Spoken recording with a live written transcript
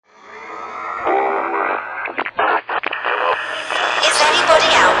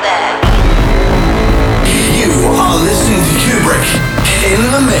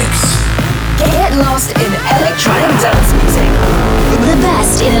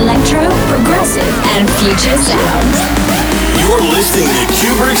and future sounds. You're listening to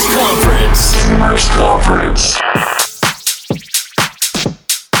Cuebrick's Conference. Cuebrick's Conference.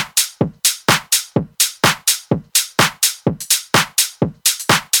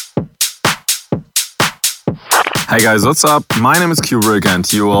 Hey guys, what's up? My name is Cuebrick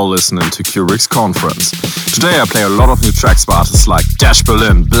and you are listening to Cuebrick's Conference. Today I play a lot of new tracks by artists like Dash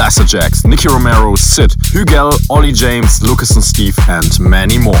Berlin, Blaster Jax, Nicky Romero, Sid, Hugel, Ollie James, Lucas and Steve, and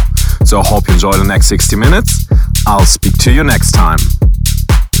many more. So I hope you enjoy the next 60 minutes. I'll speak to you next time.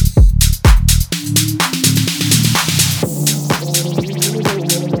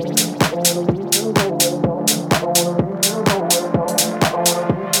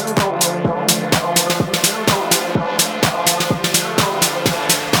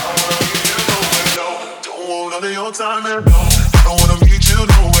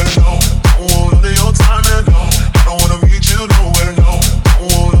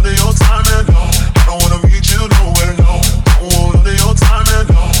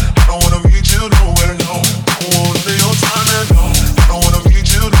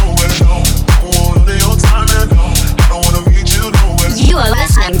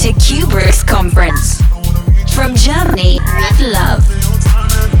 To Cuebrick's Conference from Germany with love.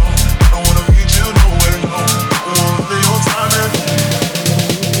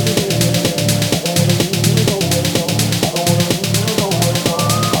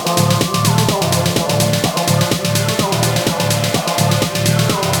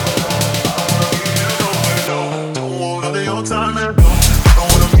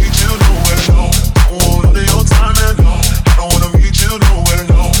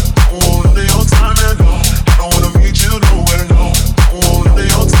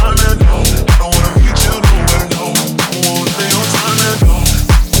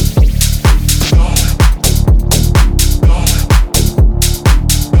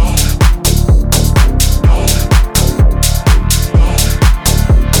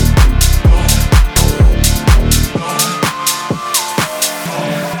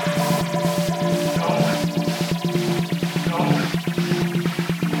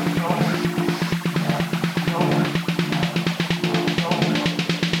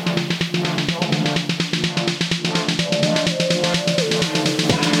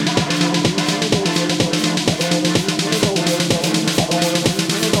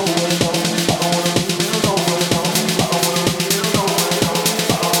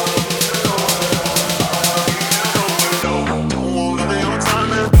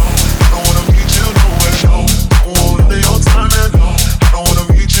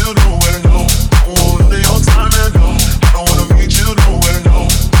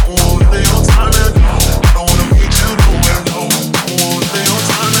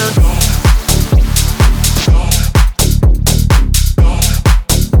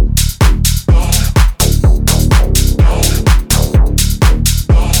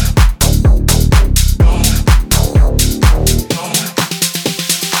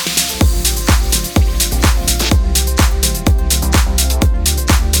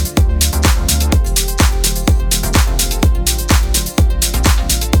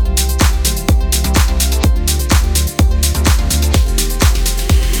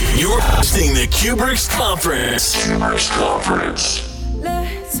 Cuebrick's Conference. Cuebrick's Conference.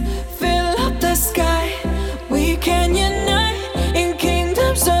 Let's fill up the sky. We can unite in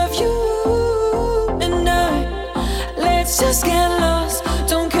kingdoms of you and I. Let's just get lost.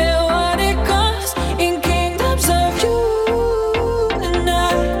 Don't care what it costs. In kingdoms of you and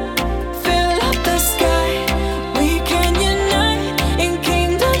I. Fill up the sky. We can unite in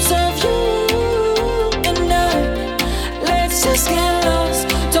kingdoms of you and I. Let's just get lost.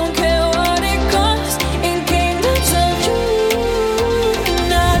 Don't care.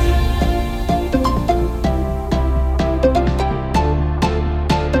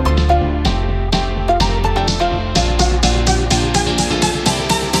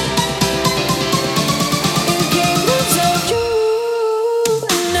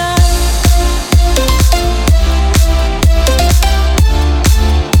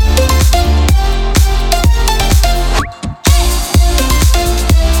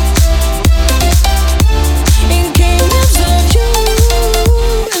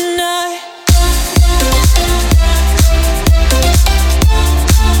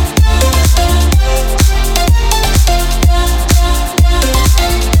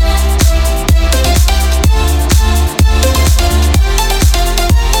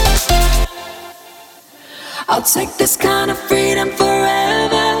 I'll take this kind of freedom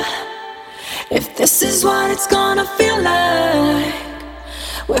forever. If this is what it's gonna feel like.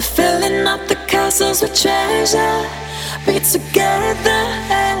 We're filling up the castles with treasure. Be together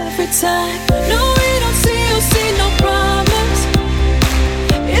every time. No,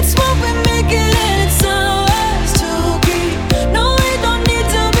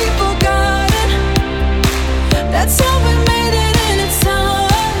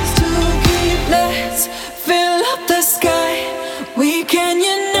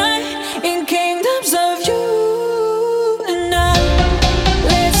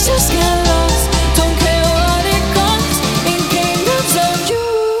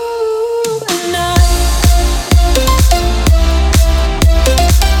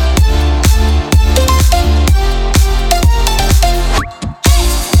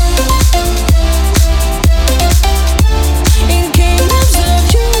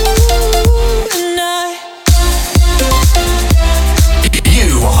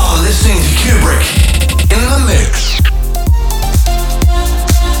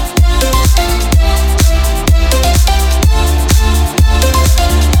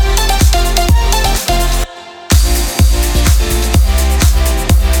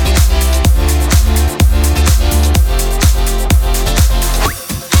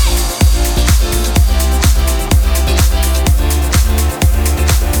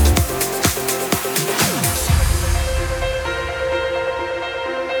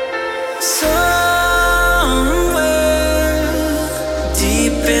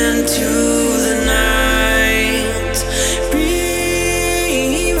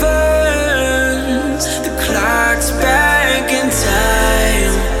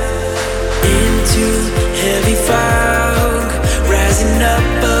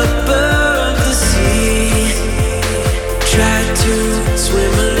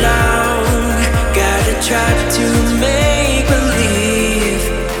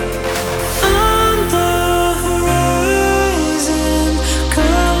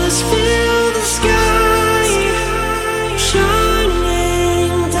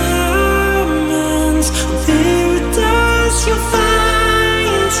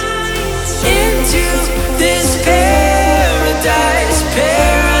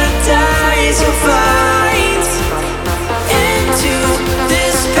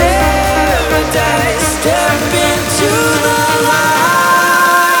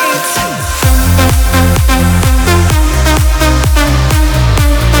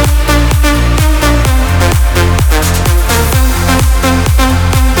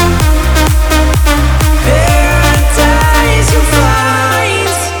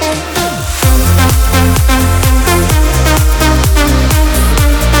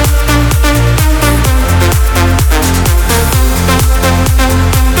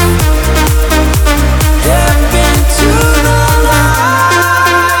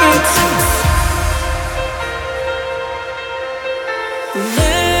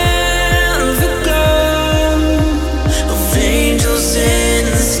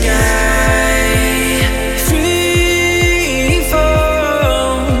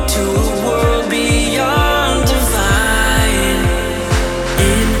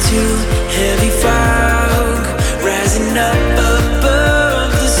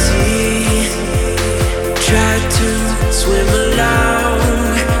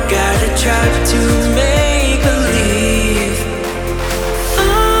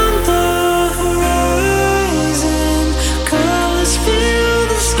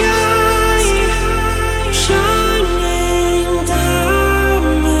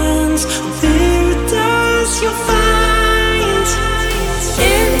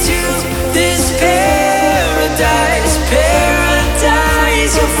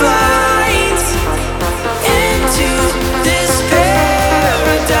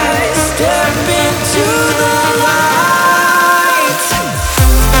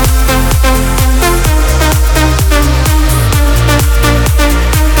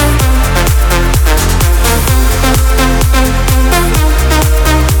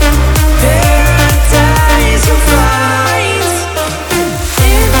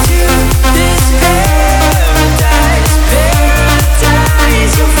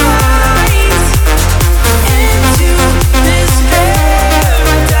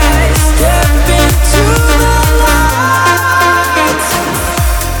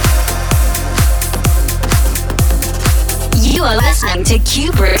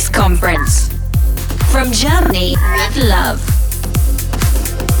 Cuebrick's conference. From Germany with love.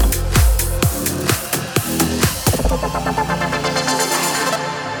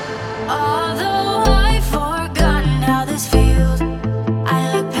 Although I've forgotten how this feels,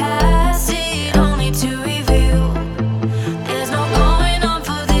 I look past it only to reveal there's no going on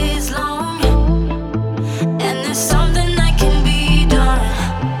for this long, and there's something that can be done.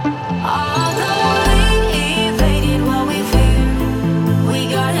 Although we evaded what we feared,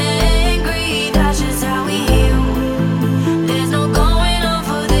 we got angry, that's just how we heal. There's no going on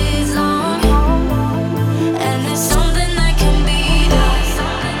for this long, and there's something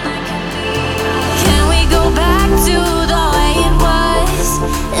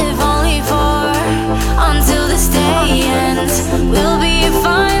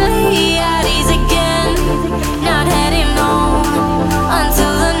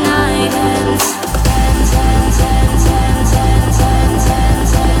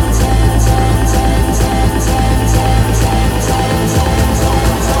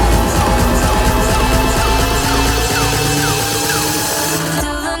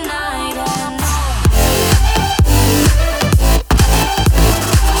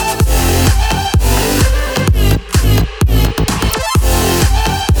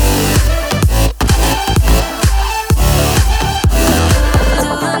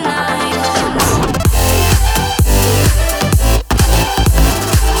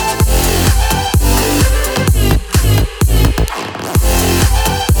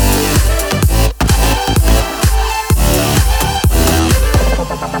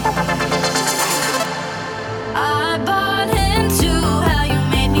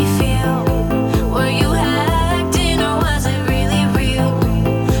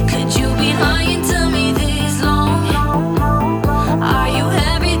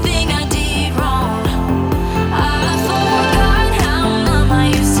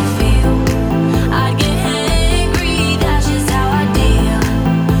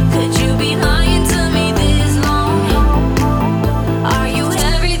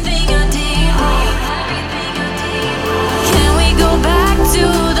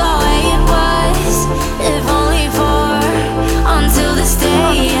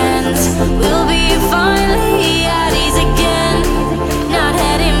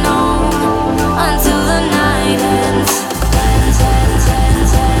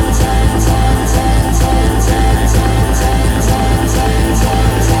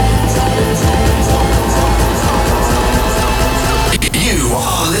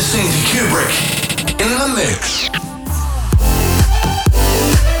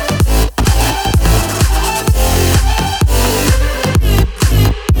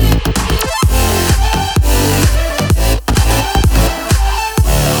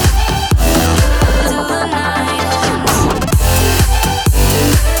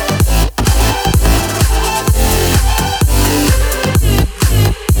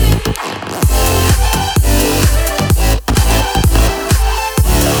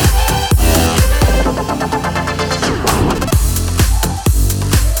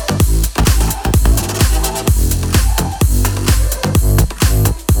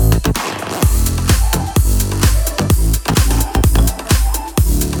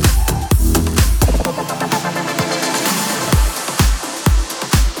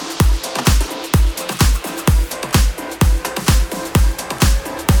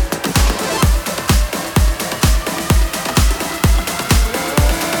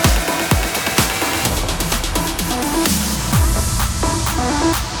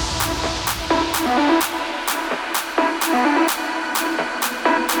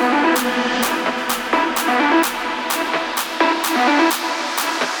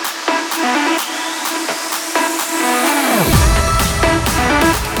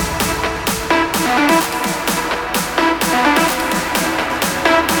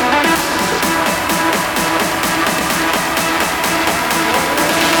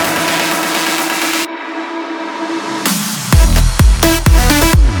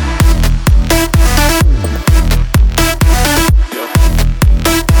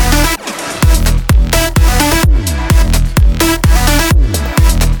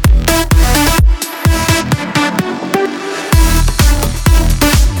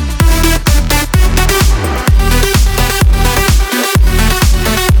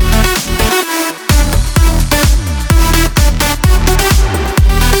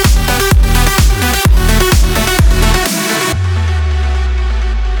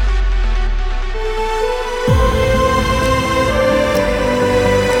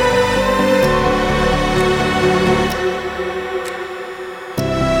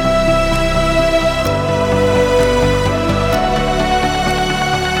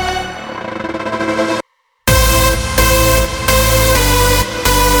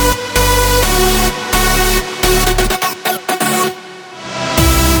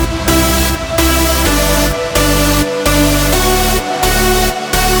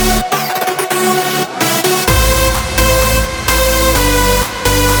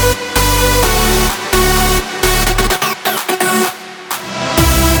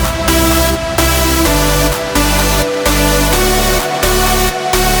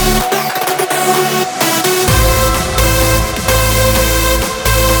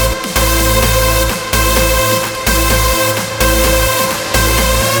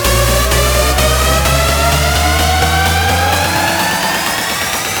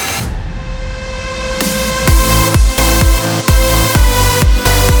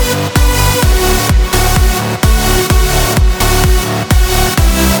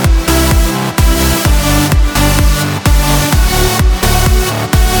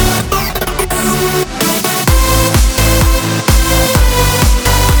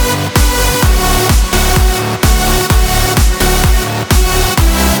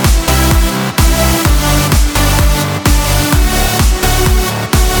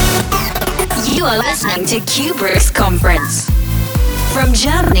You are listening to Cuebrick's Conference. From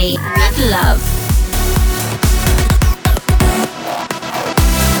Germany with love.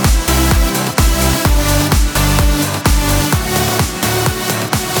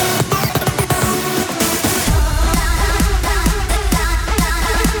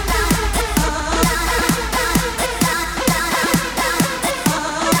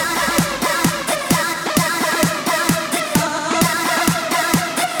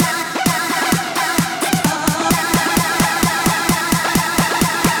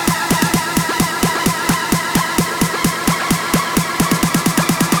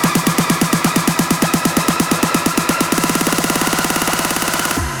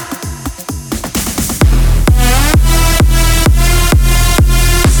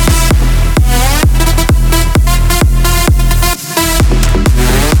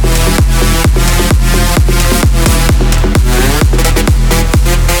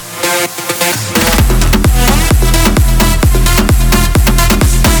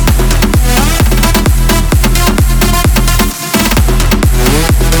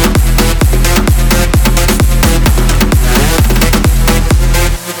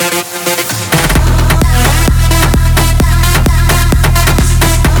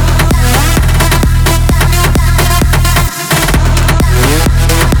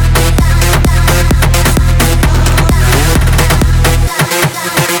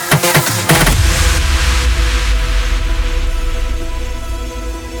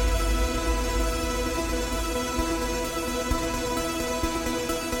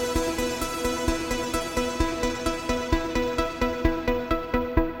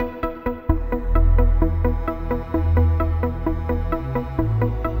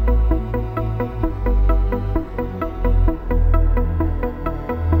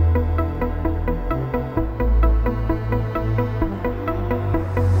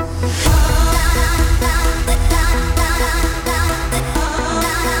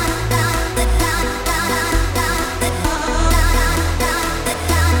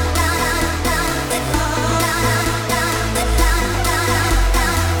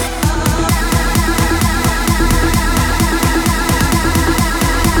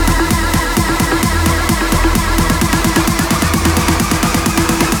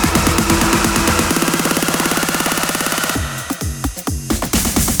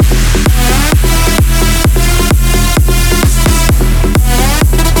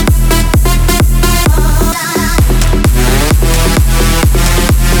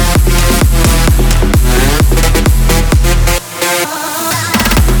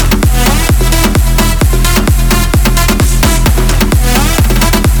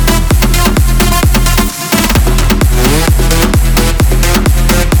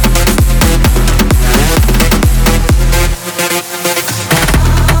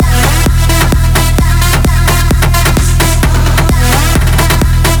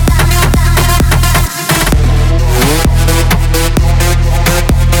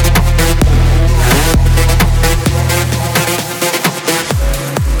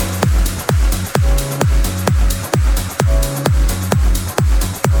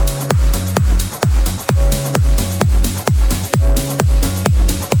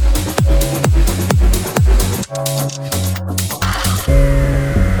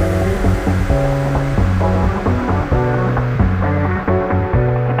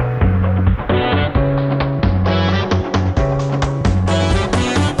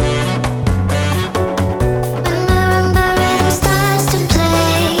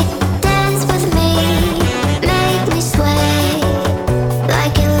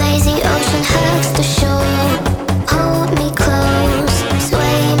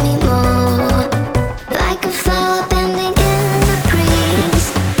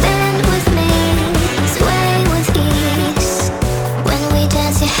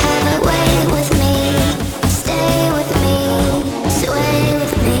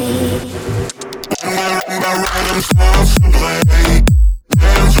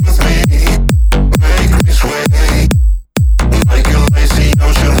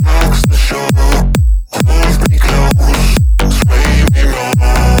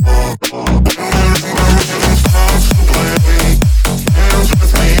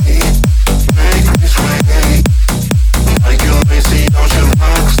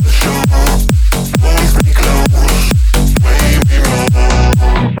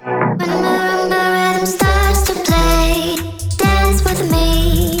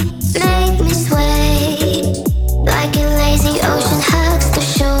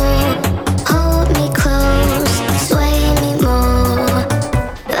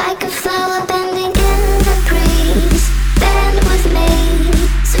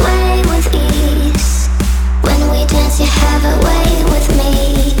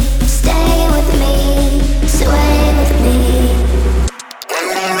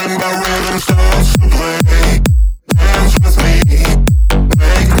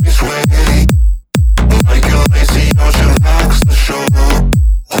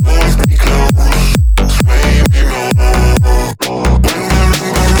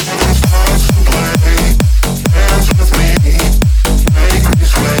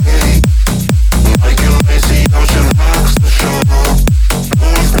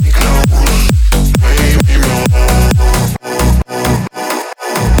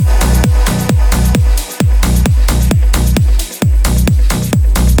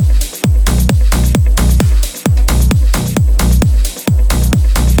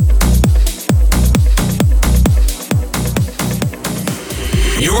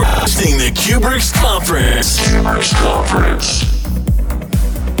 Cuebrick's Conference. Cuebrick's Conference.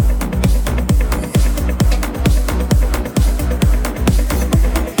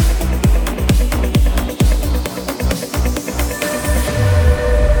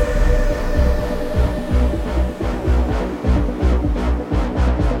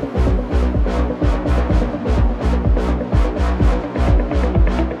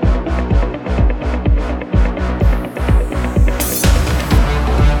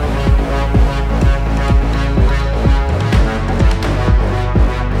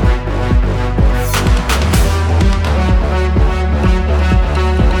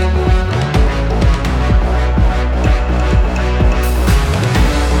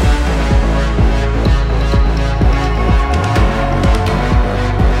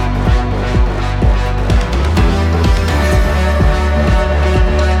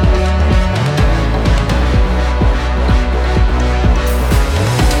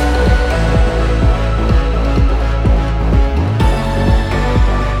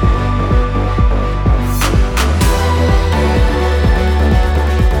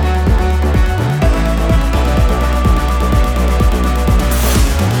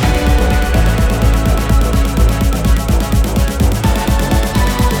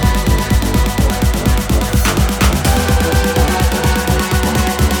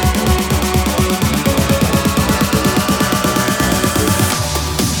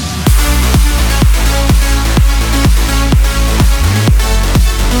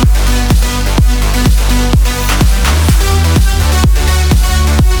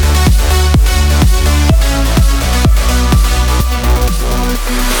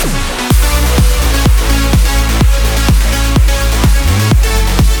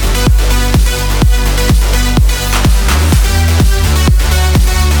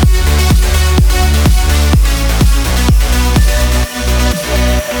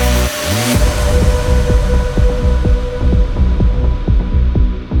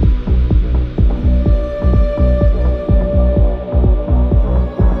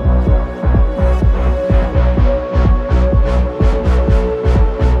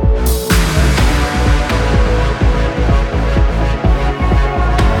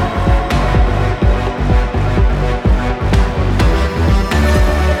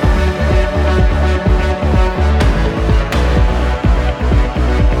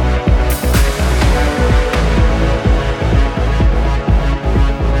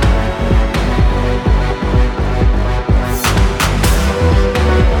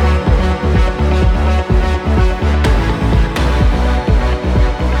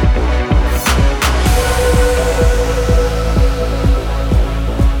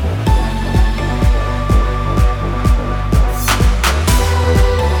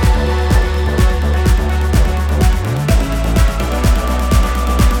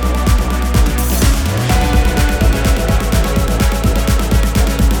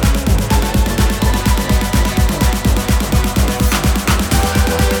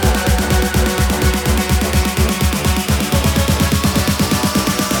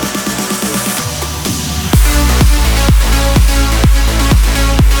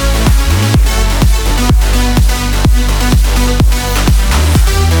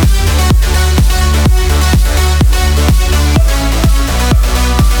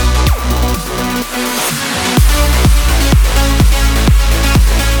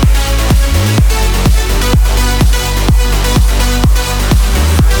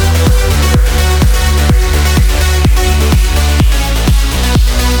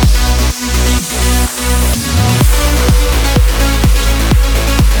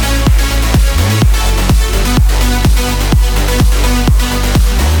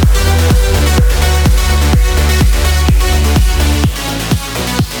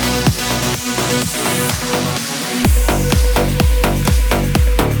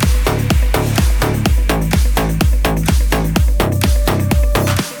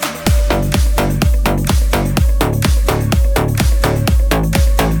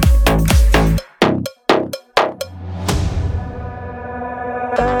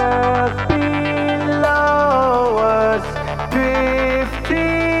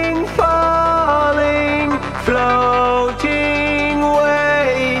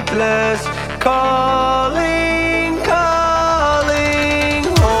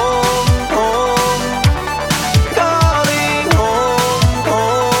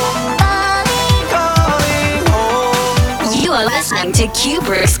 to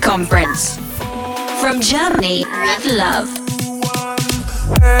Cuebrick's Conference. From Germany with love.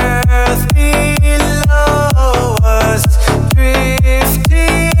 Earth below us,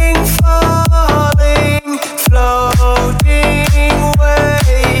 drifting, falling, floating,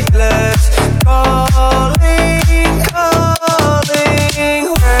 weightless.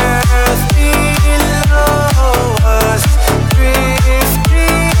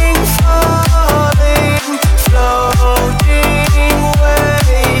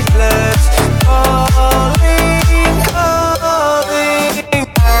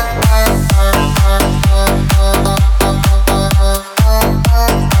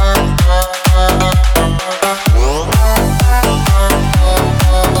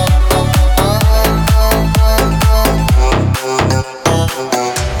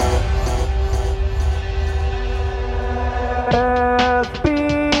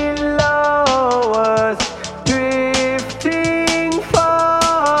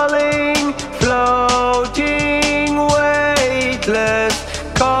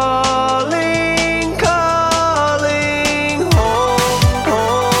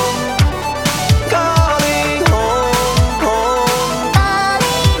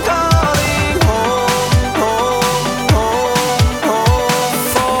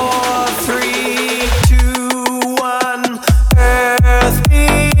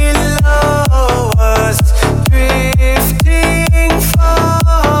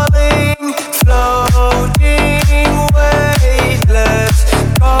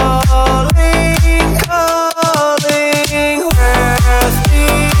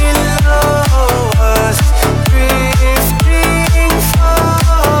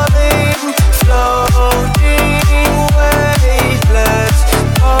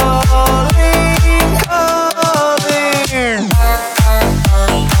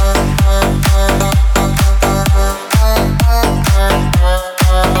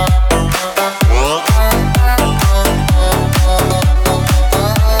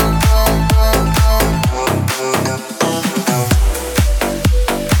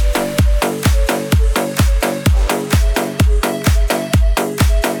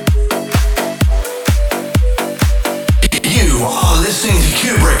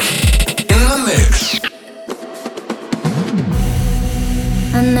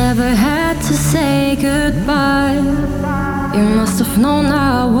 never had to say goodbye. You must have known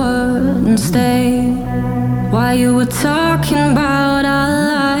I wouldn't stay while you were talking about our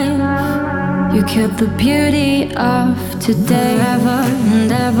life. You killed the beauty of today. Forever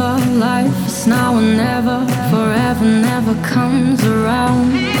and ever, life is now or never. Forever never comes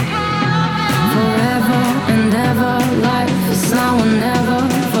around. Forever and ever, life is now or never.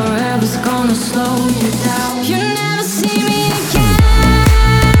 Forever's gonna slow you down. You never see me again.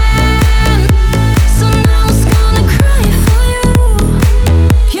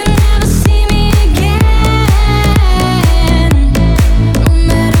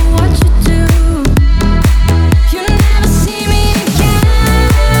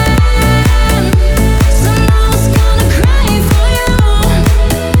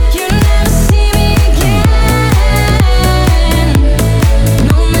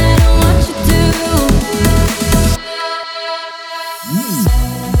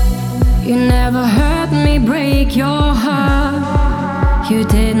 You never heard me break your heart. You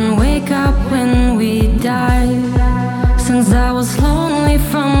didn't wake up when we died. Since I was lonely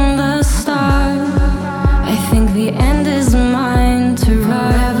from the start, I think the end is mine to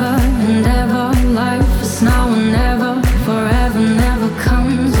forever and ever. Life is now or never. Forever never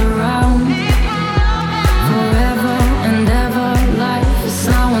comes around. Forever and ever, life is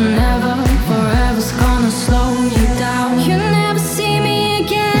now or never. Forever's gonna slow you down. You never see me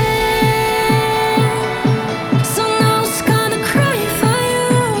again.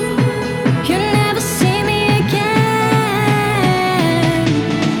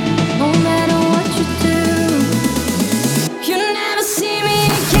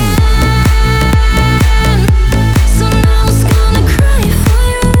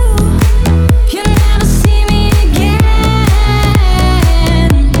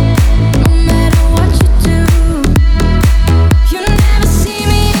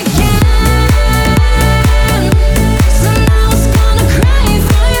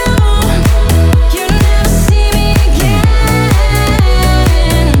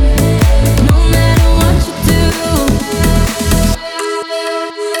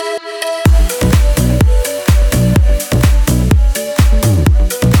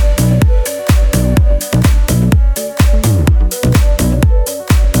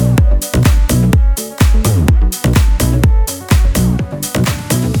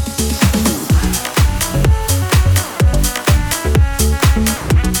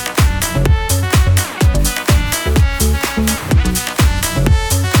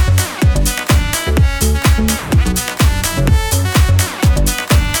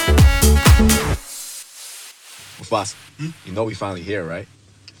 Boss, you know we finally here, right?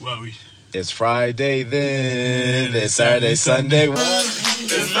 Well, It's Friday then, it's Saturday, Sunday. What?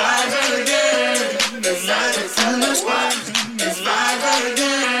 It's Friday again. It's Friday, Sunday. What? It's Friday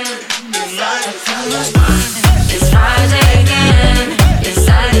again. It's Friday, Sunday. It's Friday again. It's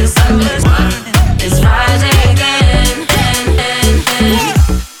Saturday, Sunday. What? It's Friday again.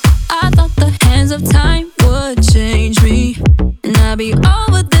 I thought the hands of time would change me, and I'd be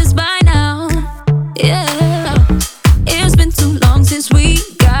over this by now. Yeah. It's been too long since we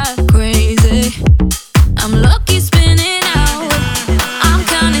got crazy. I'm lucky spinning out. I'm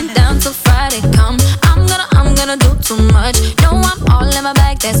counting down till Friday come. I'm gonna do too much. No, I'm all in my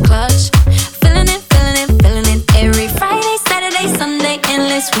bag, that's clutch. Feeling it, feeling it, feeling it. Every Friday, Saturday, Sunday,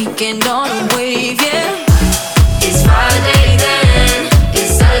 endless weekend on a wave, yeah. It's Friday then.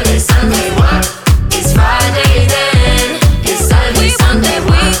 It's Saturday, Sunday. What? It's Friday then. It's Saturday, Sunday.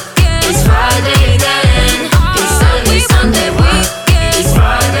 What? It's Friday then. It's Saturday, Sunday. What? It's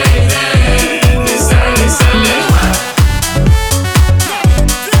Friday then. It's Saturday, Sunday. What?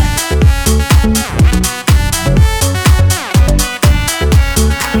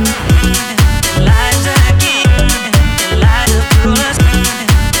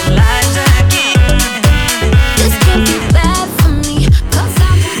 This could be bad for me, 'cause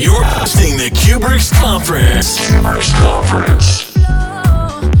I'm You're hosting the Cuebrick Conference.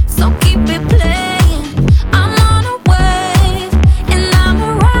 so keep it playing. I'm on a wave, and I'ma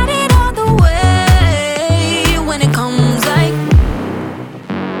ride it all the way. When it comes like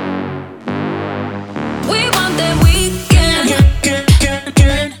we want that weekend.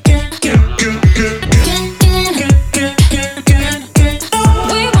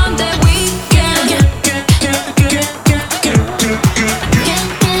 We want that weekend.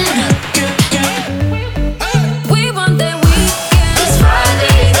 We want that weekend.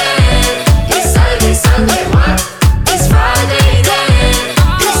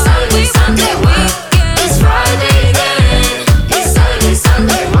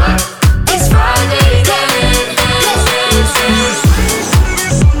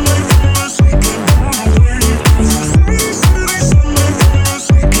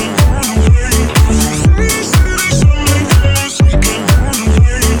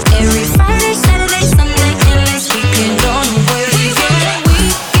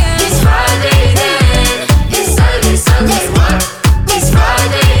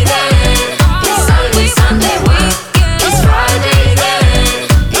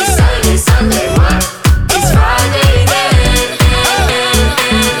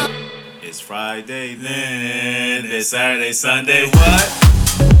 Saturday, Sunday, what?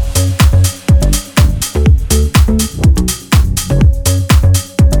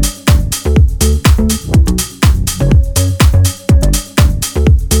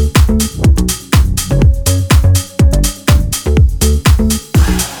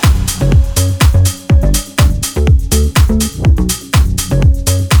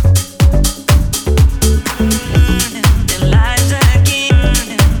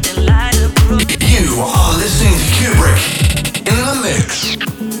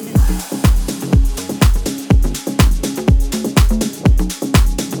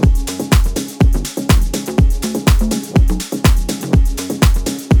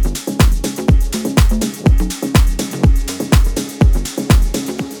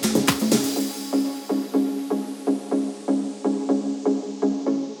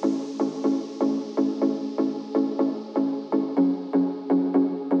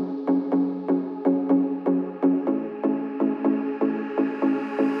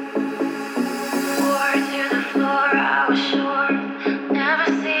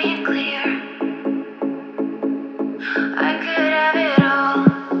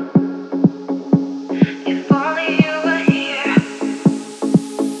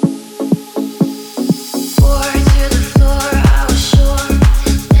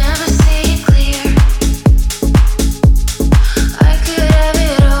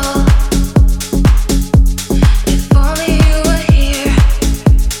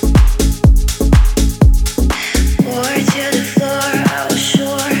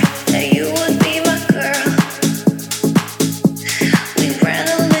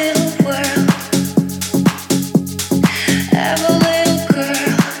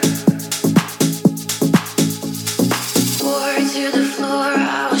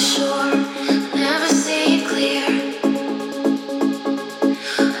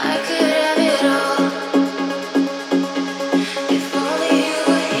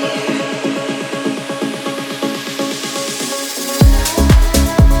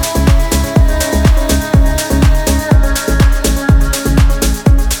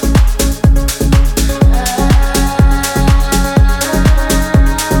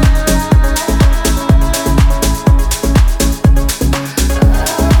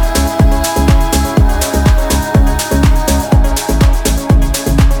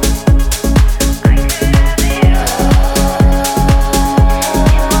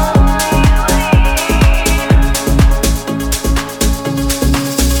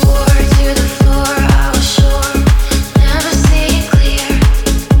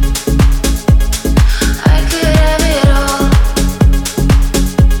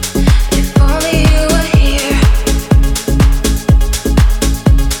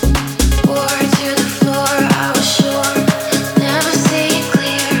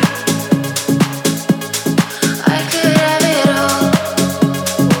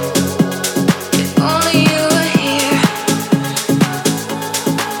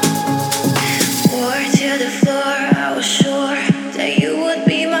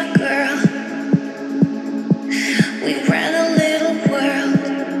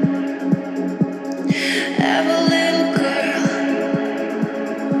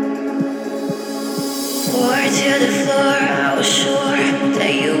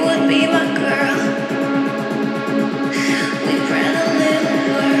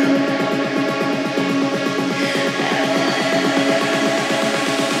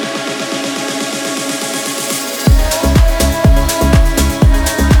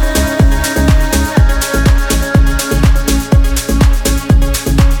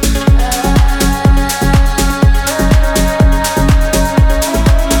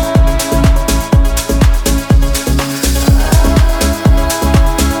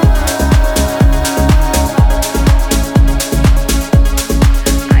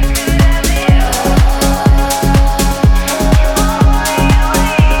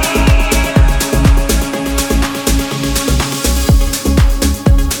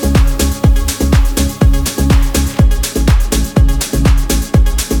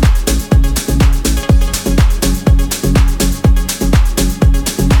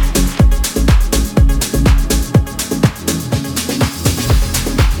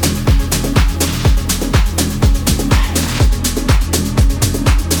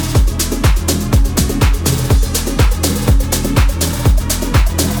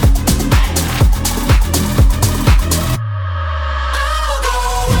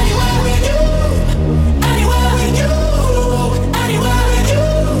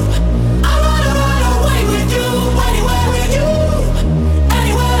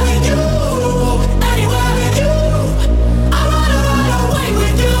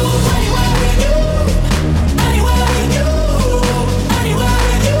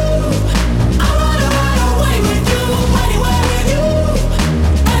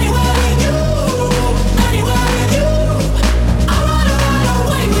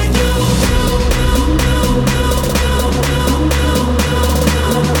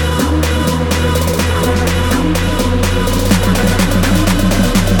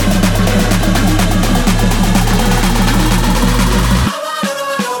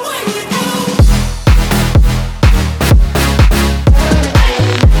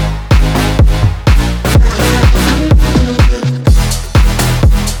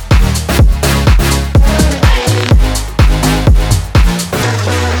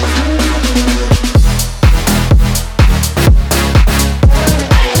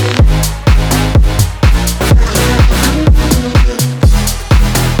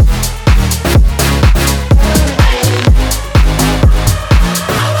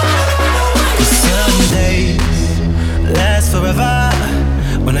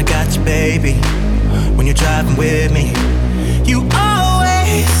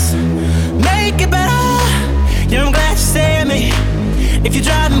 if you're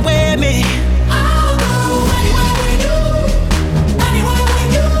driving with me. I'll go anywhere with you, anywhere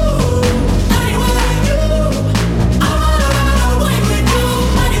with you, anywhere with you. I wanna run away with you,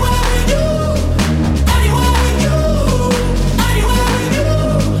 anywhere with you, anywhere with you, anywhere with you.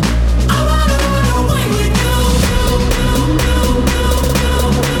 I wanna run away with you.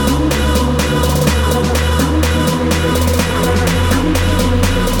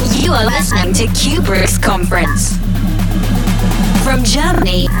 You are listening to Cuebrick's Conference. From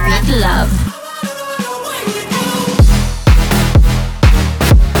Germany with love.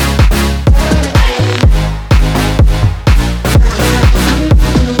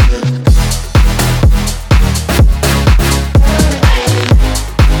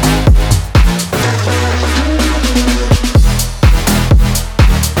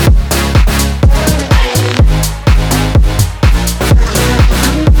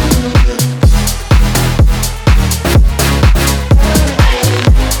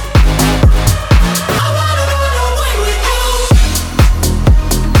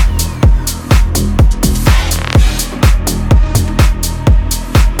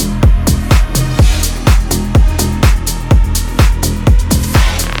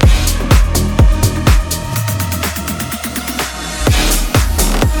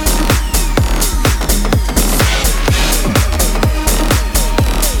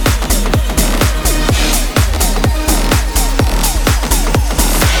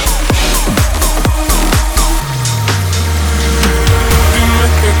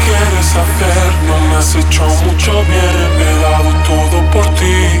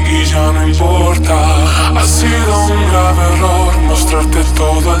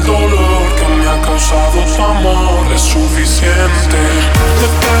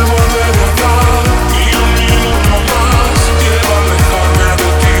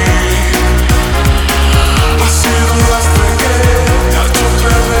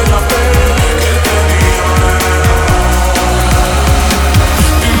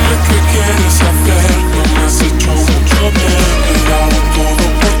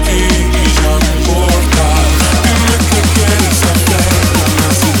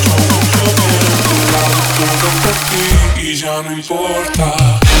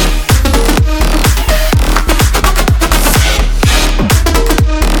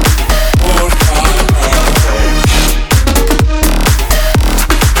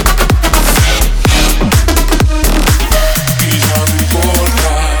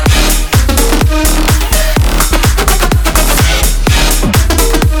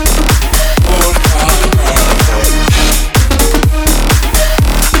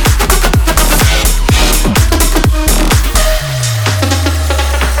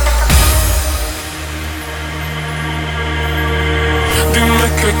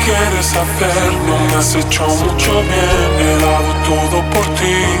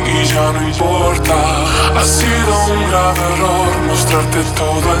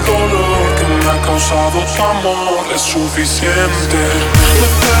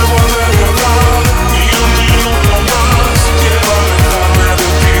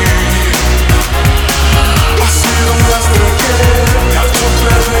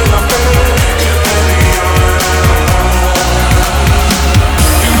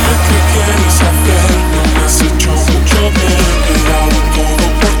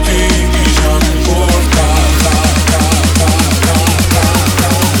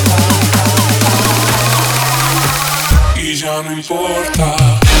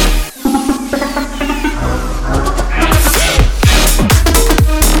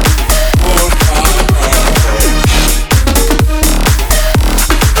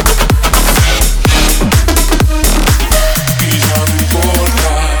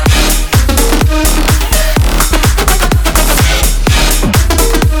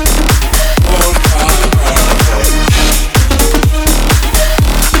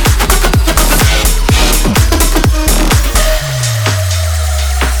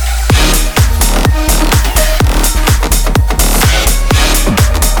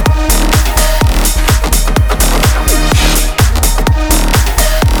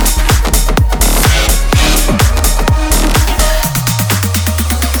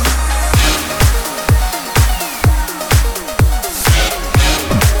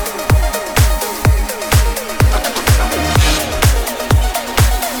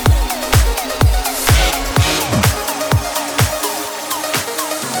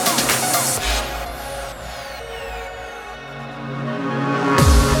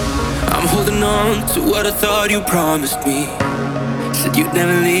 To what I thought you promised me, said you'd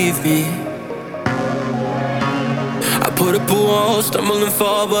never leave me. I put up a wall, stumble and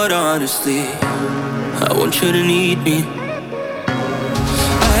fall, but honestly, I want you to need me.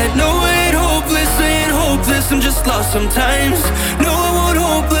 hopeless, I'm just lost sometimes. No, I won't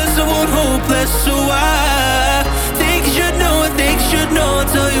hopeless, I won't hopeless. So I think you should know, I think you should know. I'll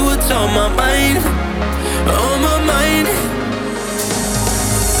tell you what's on my mind, on my mind.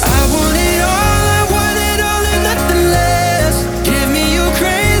 I want it all and nothing less. Give me your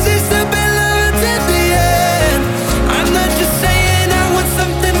crazy stupid love till the end. I'm not just saying I want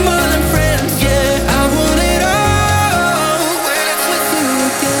something more than friends. Yeah, I want it all when it's with you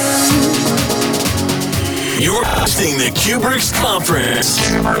again. You're listening to Cuebrick's Conference.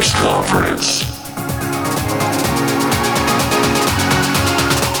 Cuebrick's Conference.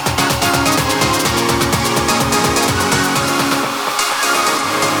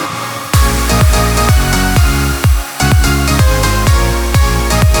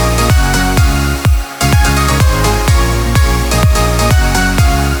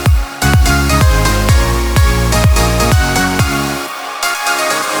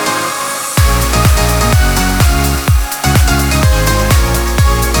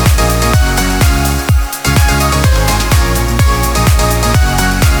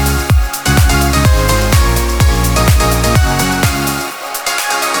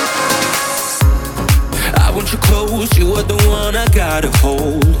 You are the one I gotta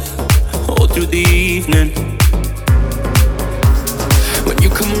hold through the evening. When you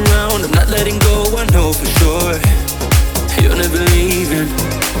come around, I'm not letting go, I know for sure you're never leaving.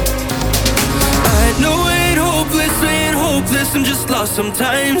 I know I ain't hopeless, I'm just lost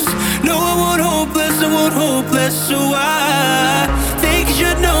sometimes. No, I won't hopeless, so I think you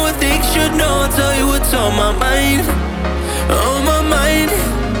should know, I think you should know. I'll tell you what's on my mind, on my mind.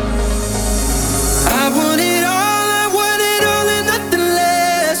 I want it all and nothing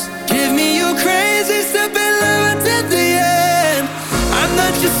less. Give me your crazy stupid love until the end. I'm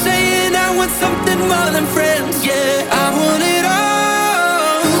not just saying I want something more than friends. Yeah, I want it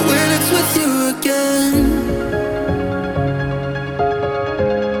all when it's with you again.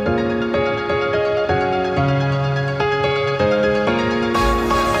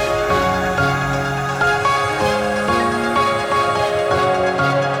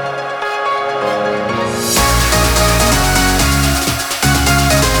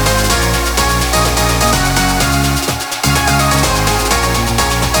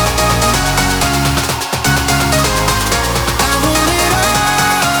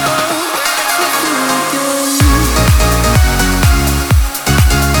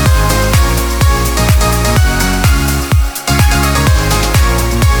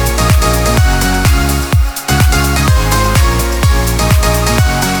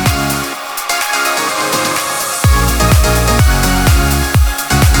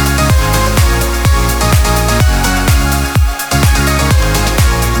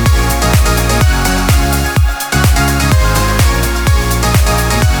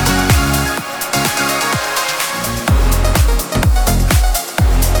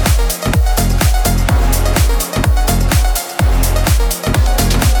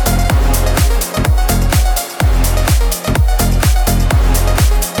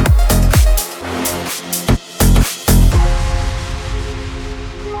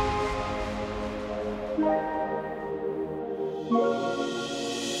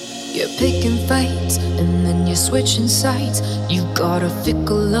 You're picking fights and then you're switching sides. You got a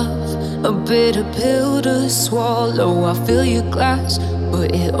fickle love, a bitter pill to swallow. I fill your glass,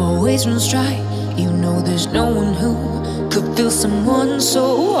 but it always runs dry. You know there's no one who could feel someone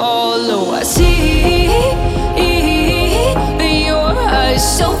so hollow. I see your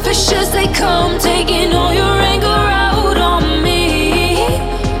eyes, selfish as they come, taking all your anger out on me.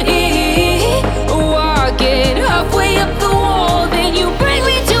 Oh, I get halfway up the wall, then you bring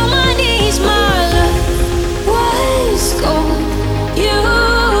me to my knees. My love was gold, you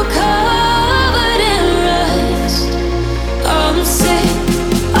covered in rust. I'm sick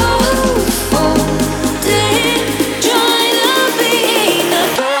of folding, trying to be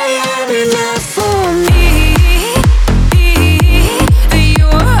enough for me.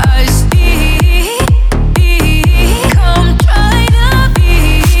 Your eyes come try to be.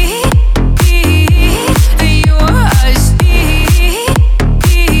 Your eyes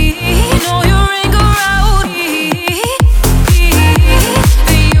know your anger out.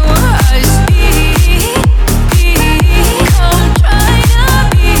 Your eyes come try to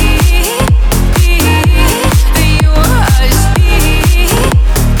be. Your eyes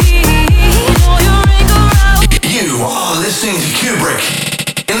know your anger out. You are listening to Cuebrick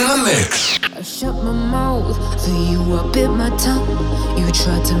in the mix. I shut my mouth for you, I bit my tongue. You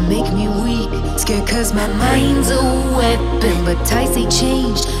tried to make me weak, scared cause my mind's a weapon. But ties they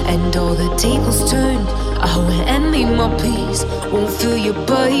changed, and all the tables turned. I will envy my peace, won't fill your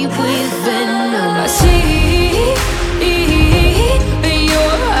body with venom. I see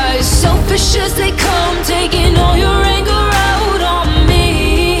your eyes, selfish as they come, taking all your anger out on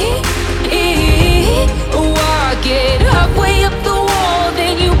me. Oh, I get halfway up the wall,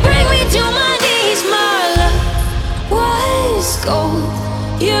 then you bring me to my knees. My love was gold,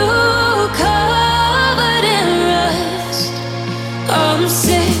 you covered in rust. I'm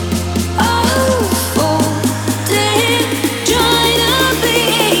sick of folding, trying to be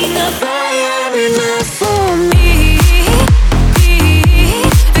the fire enough for me.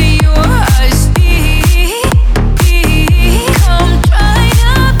 Your eyes come try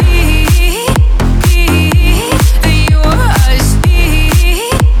to be. Your eyes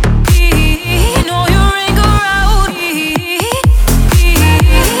know your anger out.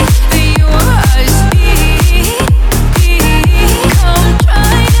 Your eyes come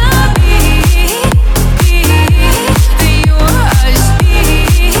try to be. Your eyes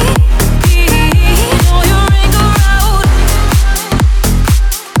know your anger out.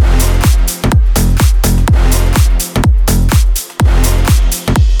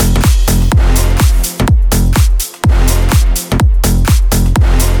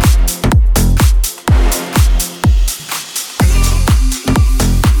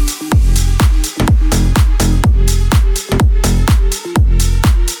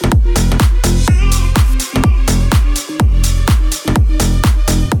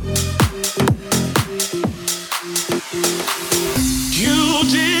 You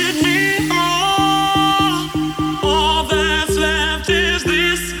did me wrong. All that's left is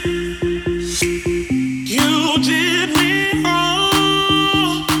this. You did me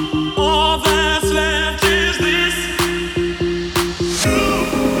wrong. All that's left is this.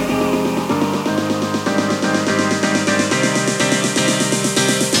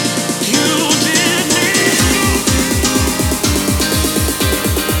 You did me.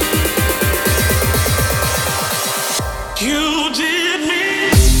 You did me.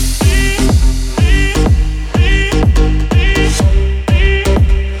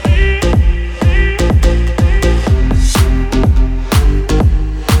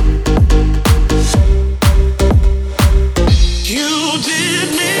 You did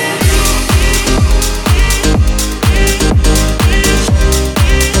me.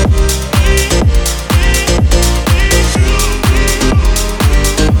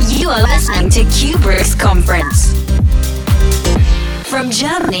 You are listening to Cuebrick's Conference. From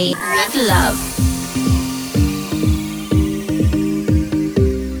Germany with love.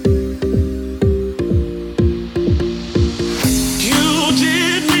 You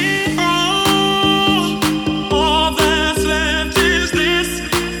did me wrong. All that's left is this.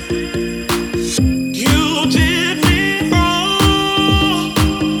 You did me wrong.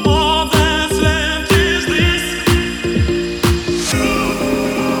 All that's left is this.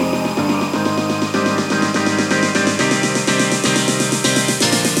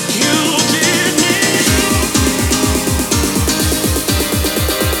 You did me.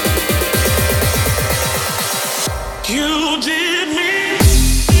 You did me. You did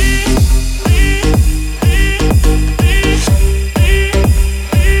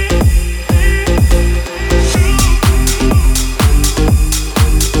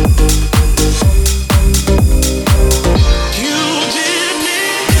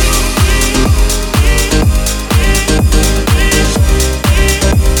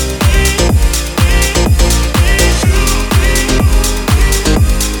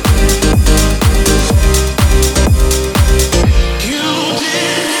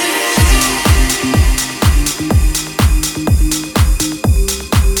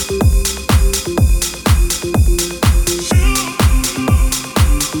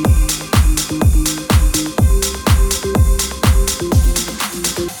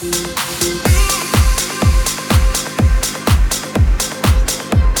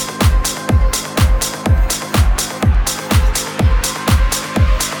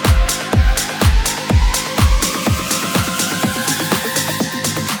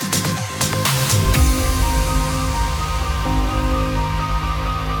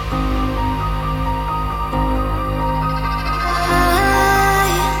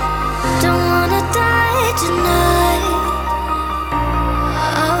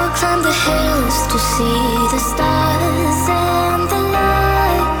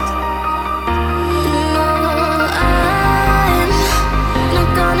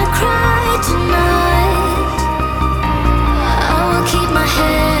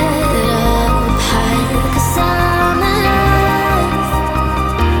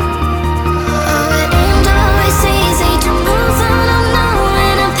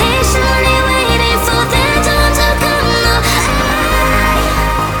You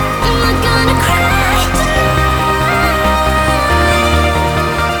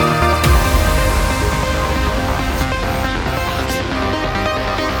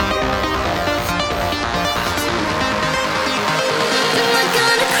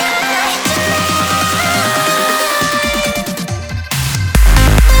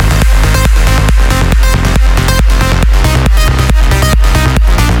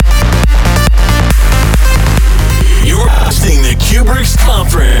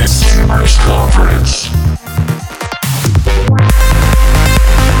Cuebrick's Conference.